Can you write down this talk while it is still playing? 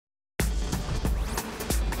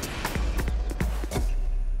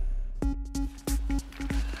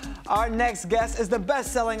Our next guest is the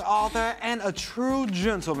best-selling author and a true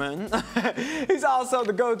gentleman. He's also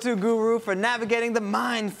the go-to guru for navigating the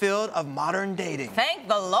minefield of modern dating. Thank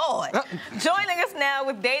the Lord. Joining us now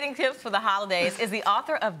with dating tips for the holidays is the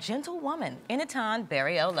author of Gentle Woman, Enitan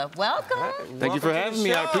Bereola. Welcome. Thank you for having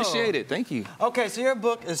me. I appreciate it. Thank you. Okay, so your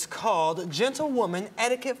book is called Gentle Woman,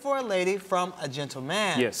 Etiquette for a Lady from a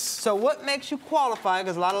Gentleman. Yes. So what makes you qualify,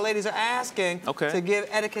 because a lot of ladies are asking, to give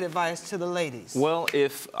etiquette advice to the ladies? Well,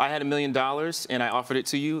 if I had $1 million and I offered it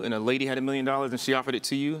to you, and a lady had $1 million and she offered it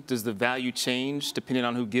to you, does the value change depending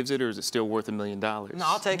on who gives it, or is it still worth $1 million? No,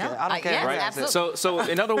 I'll take it. I don't care. Yes, right? absolutely. So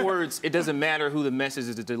in other words, it doesn't matter who the message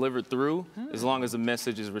is delivered through, as long as the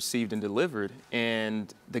message is received and delivered.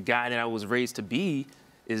 And the guy that I was raised to be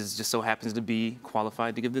just so happens to be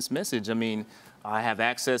qualified to give this message. I mean, I have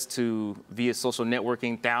access to, via social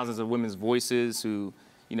networking, thousands of women's voices who,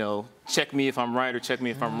 you know, check me if I'm right or check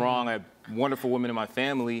me if I'm wrong. I have wonderful women in my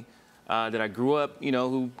family that I grew up, you know,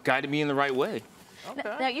 who guided me in the right way.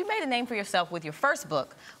 Okay. Now, you made a name for yourself with your first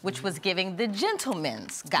book, which was giving the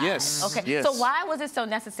gentleman's guide. Yes. Okay. Yes. So why was it so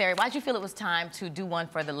necessary? Why did you feel it was time to do one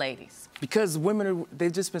for the ladies? Because women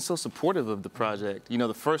they've just been so supportive of the project. You know,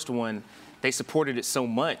 the first one, they supported it so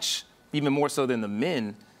much, even more so than the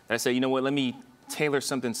men, that I said, you know what, let me tailor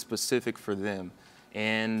something specific for them.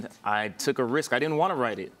 And I took a risk. I didn't want to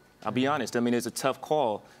write it. I'll be honest. I mean, it's a tough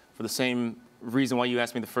call for the same reason why you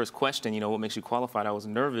asked me the first question, you know, what makes you qualified? I was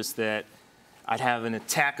nervous that I'd have an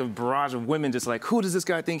attack of barrage of women just like, who does this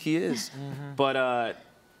guy think he is? But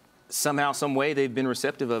somehow, some way, they've been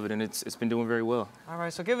receptive of it, and it's been doing very well. All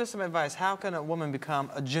right, so give us some advice. How can a woman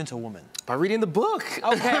become a gentlewoman? By reading the book.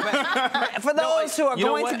 Okay, but for those who are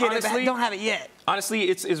going to get it but don't have it yet. Honestly,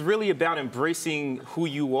 it's really about embracing who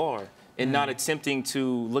you are and not attempting to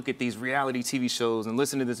look at these reality TV shows and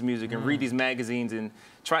listen to this music and read these magazines and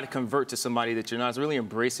try to convert to somebody that you're not. It's really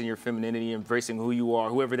embracing your femininity, embracing who you are,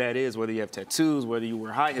 whoever that is, whether you have tattoos, whether you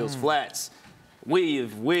wear high heels, flats,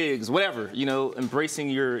 wigs, whatever, you know,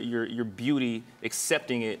 embracing your beauty,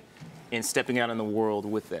 accepting it, and stepping out in the world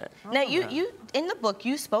with that. Now, you in the book,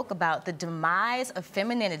 you spoke about the demise of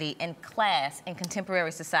femininity and class in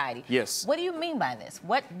contemporary society. Yes. What do you mean by this?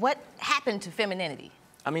 What happened to femininity?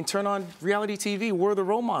 I mean, turn on reality TV. Where are the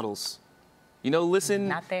role models? You know, listen,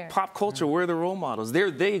 Not there. Pop culture, where are the role models?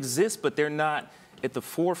 They exist, but they're not at the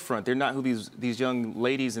forefront. They're not who these young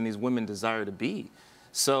ladies and these women desire to be.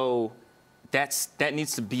 So that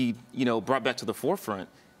needs to be, you know, brought back to the forefront.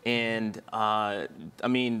 And I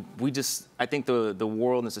mean, I think the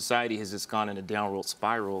world and society has just gone in a downward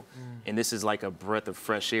spiral. And this is like a breath of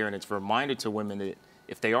fresh air. And it's a reminder to women that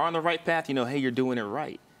if they are on the right path, you know, hey, you're doing it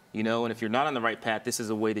right. You know, and if you're not on the right path, this is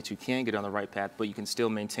a way that you can get on the right path, but you can still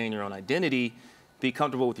maintain your own identity, be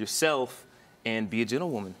comfortable with yourself, and be a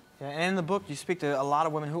gentlewoman. Yeah, and in the book, you speak to a lot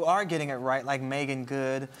of women who are getting it right, like Megan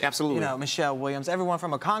Good. Absolutely. You know, Michelle Williams, everyone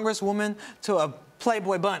from a congresswoman to a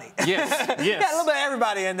Playboy bunny. Yes, yes. Got a little bit of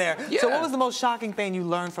everybody in there. Yeah. So what was the most shocking thing you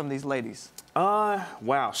learned from these ladies?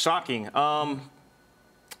 Wow, shocking. I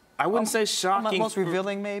wouldn't say shocking. Most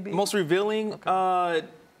revealing, maybe? Most revealing? Okay.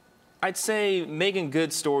 I'd say Megan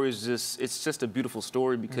Good's story is it's just a beautiful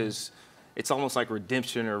story because it's almost like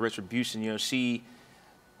redemption or retribution. You know, she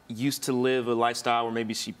used to live a lifestyle where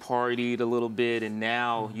maybe she partied a little bit, and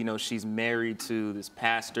now, you know, she's married to this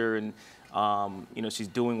pastor, and, you know, she's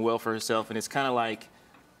doing well for herself. And it's kind of like,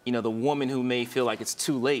 you know, the woman who may feel like it's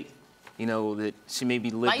too late, you know, that she maybe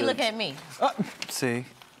lived. Why are you looking at me? See?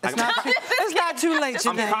 It's not too late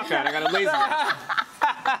today. I'm cockeyed. I got a laser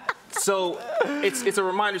eye. So it's a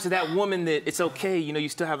reminder to that woman that it's okay. You know, you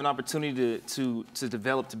still have an opportunity to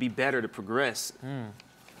develop, to be better, to progress.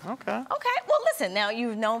 Okay. Okay. Well, listen. Now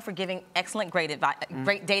you're known for giving excellent, great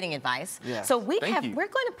dating advice. Yeah. So we're Thank you. going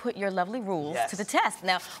to put your lovely rules Yes. to the test.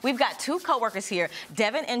 Now we've got two coworkers here,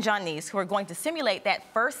 Devin and Janice, who are going to simulate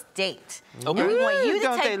that first date. Okay. And we want you to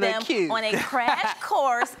Don't take they them look cute? on a crash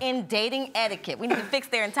course in dating etiquette. We need to fix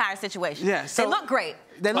their entire situation. Yeah, so they look great.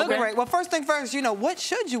 They look Okay. great. Well, first thing first, you know, what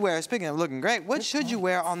should you wear? Speaking of looking great, what should you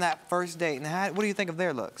wear on that first date? And what do you think of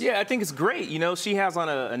their looks? Yeah, I think it's great. You know, she has on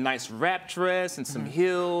a nice wrap dress and some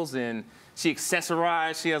heels, and she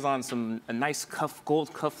accessorized. She has on a nice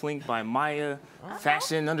gold cufflink by Maya,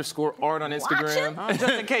 fashion_art on Instagram.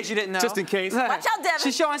 Just in case you didn't know. Just in case. Watch out, Devin.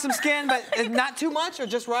 She's showing some skin, but not too much or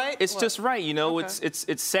just right? It's What? just right, you know. Okay.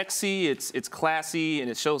 It's sexy, it's classy, and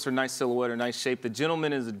it shows her nice silhouette, her nice shape. The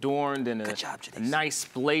gentleman is adorned in a nice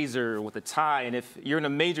blazer with a tie. And if you're in a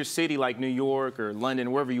major city like New York or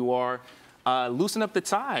London, wherever you are, loosen up the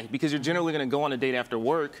tie because you're generally going to go on a date after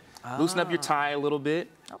work. Loosen up your tie a little bit,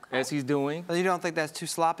 as he's doing. But you don't think that's too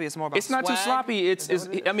sloppy? It's more about It's not too swag?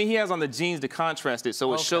 sloppy. I mean, he has on the jeans to contrast it,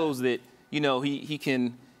 so it shows that, you know,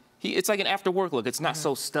 it's like an after work look. It's not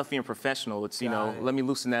so stuffy and professional. It's, you know, let me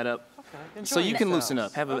loosen that up. So you can loosen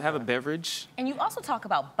up, have a beverage. And you also talk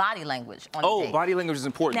about body language on a date. Body language is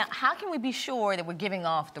important. Now, how can we be sure that we're giving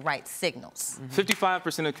off the right signals?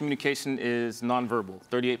 55% of communication is nonverbal.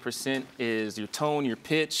 38% is your tone, your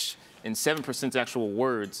pitch, and 7% is actual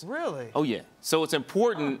words. Really? Oh yeah. So it's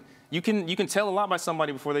important. You can tell a lot by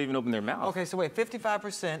somebody before they even open their mouth. Okay, so wait,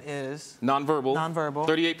 55% is nonverbal.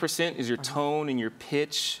 38% is your tone and your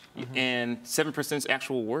pitch, and 7% is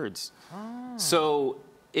actual words. So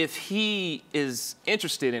if he is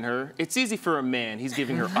interested in her, it's easy for a man. He's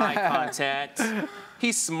giving her eye contact.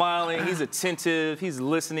 He's smiling, he's attentive, he's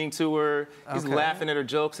listening to her, he's laughing at her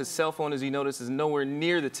jokes. His cell phone, as you notice, is nowhere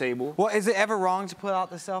near the table. Well, is it ever wrong to pull out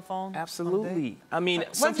the cell phone? Absolutely. I mean,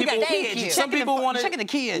 some if you people got kids? some people want to. Checking the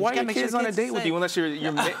kids. Why You are gotta make kids sure on the a kids date are with you unless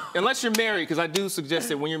unless you're married? Because I do suggest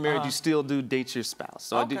that when you're married, you still do date your spouse.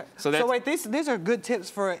 So So wait, these are good tips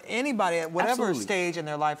for anybody at whatever Absolutely. stage in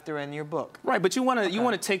their life they're in your book. Right, but you want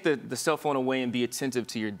to take the cell phone away and be attentive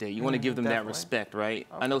to your date. You want to give them that respect, right?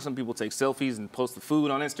 I know some people take selfies and post the food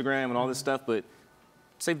on Instagram and all this stuff, but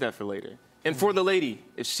save that for later. And for the lady,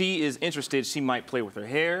 if she is interested, she might play with her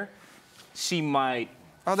hair. She might.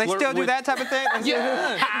 Oh, they still do that type of thing?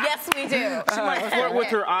 Yeah. Yes, we do. She might flirt with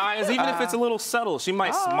her eyes, even if it's a little subtle. She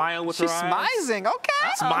might smile with her eyes. She's smizing, okay.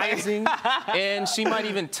 Smizing. And she might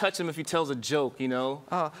even touch him if he tells a joke, you know.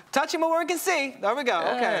 Touch him where we can see. There we go.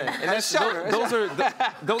 Okay. And those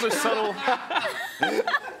are subtle.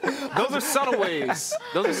 Those are subtle ways.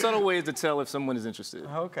 Those are subtle ways to tell if someone is interested.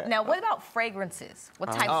 Okay. Now, what about fragrances?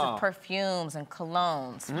 What types of perfumes and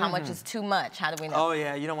colognes? How much is too much? How do we know? Oh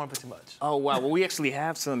yeah, you don't want to put too much. Oh wow. Well, we actually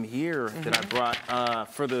have some here that I brought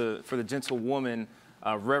for the gentle woman.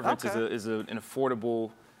 Reverence is an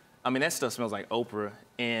affordable. I mean, that stuff smells like Oprah,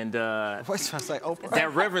 and What smells like Oprah?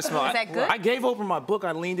 that reverence smell. Is that good? I gave Oprah my book.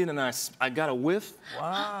 I leaned in and I got a whiff.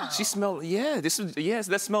 Wow. She smelled. Yeah,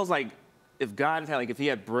 that smells like if God had if he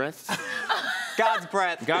had breath. God's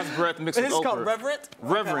breath. God's breath mixed with This is Oprah. called reverent?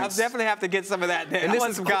 Reverence. I definitely have to get some of that. And I this want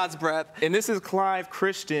is some God's breath. And this is Clive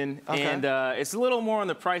Christian, and it's a little more on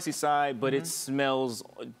the pricey side, but it smells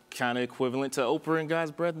kind of equivalent to Oprah and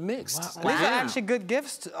God's breath mixed. Wow. These are actually good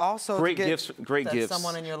gifts also Great to get gifts, great to gifts.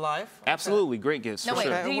 someone in your life. Absolutely, great gifts. No, for wait.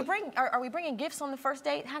 sure. Do you are we bringing gifts on the first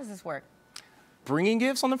date? How does this work? Bringing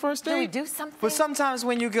gifts on the first date? Do we do something? But sometimes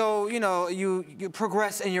when you go, you know, you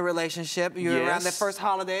progress in your relationship, you're around the Yes. first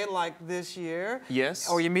holiday like this year. Yes.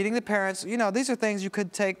 Or you're meeting the parents. You know, these are things you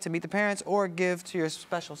could take to meet the parents or give to your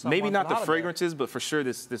special someone. Maybe not for the holiday. fragrances, but for sure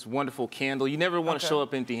this wonderful candle. You never want to show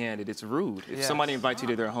up empty-handed. It's rude if somebody invites you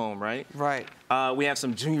to their home, right? Right. We have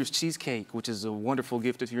some Junior's Cheesecake, which is a wonderful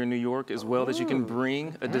gift if you're in New York, as well that you can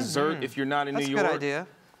bring. A dessert if you're not in That's New a York. good idea.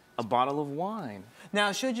 A bottle of wine.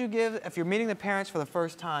 Now, should you give, if you're meeting the parents for the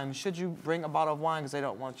first time, should you bring a bottle of wine because they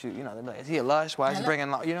don't want you, you know, they're like, is he a lush? Why is he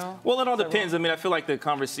bringing, you know? Well, it all depends. I mean, I feel like the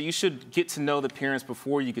conversation, you should get to know the parents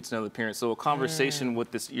before you get to know the parents. So a conversation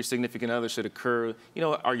with your significant other should occur. You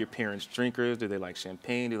know, are your parents drinkers? Do they like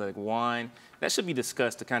champagne? Do they like wine? That should be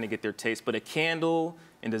discussed to kind of get their taste. But a candle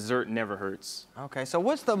and dessert never hurts. Okay, so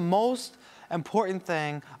what's the most important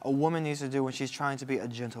thing a woman needs to do when she's trying to be a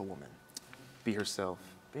gentle woman? Be herself.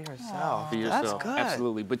 Be herself. Be yourself. That's good.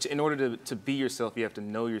 Absolutely. But in order to be yourself, you have to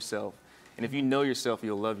know yourself. And if you know yourself,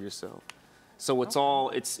 you'll love yourself. So it's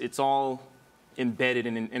all embedded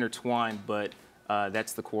and intertwined, but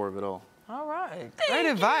that's the core of it all. All right. Great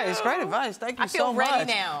advice. Great advice. Thank you I feel so much.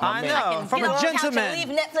 ready now. I know. I can From get a on the couch gentleman. and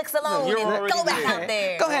leave Netflix alone You're and already go back there. out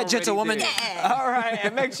there. Go ahead, gentlewoman. Yeah. All right,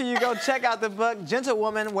 and make sure you go check out the book,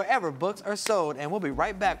 Gentlewoman, wherever books are sold. And we'll be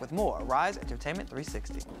right back with more Rise Entertainment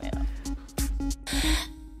 360. Yeah.